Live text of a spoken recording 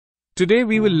Today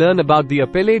we will learn about the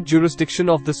appellate jurisdiction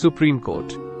of the Supreme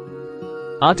Court.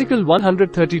 Article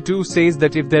 132 says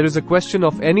that if there is a question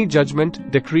of any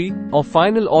judgment, decree, or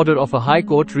final order of a high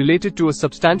court related to a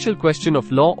substantial question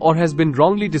of law or has been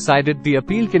wrongly decided, the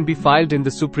appeal can be filed in the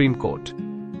Supreme Court.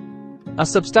 A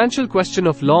substantial question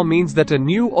of law means that a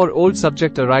new or old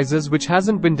subject arises which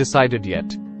hasn't been decided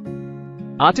yet.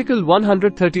 Article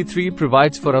 133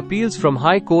 provides for appeals from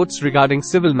high courts regarding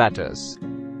civil matters.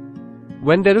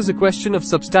 When there is a question of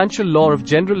substantial law of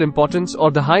general importance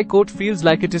or the High Court feels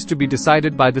like it is to be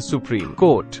decided by the Supreme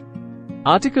Court.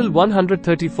 Article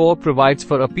 134 provides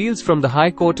for appeals from the High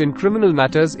Court in criminal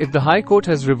matters if the High Court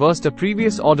has reversed a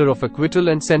previous order of acquittal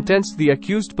and sentenced the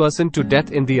accused person to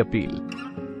death in the appeal.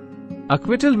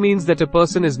 Acquittal means that a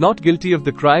person is not guilty of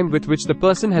the crime with which the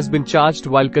person has been charged,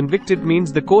 while convicted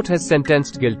means the court has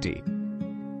sentenced guilty.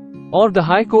 Or the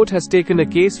High Court has taken a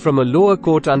case from a lower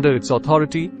court under its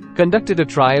authority, conducted a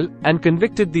trial, and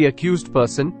convicted the accused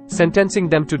person, sentencing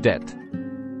them to death.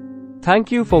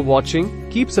 Thank you for watching.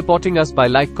 Keep supporting us by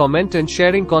like, comment and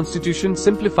sharing Constitution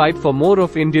Simplified for more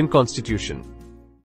of Indian Constitution.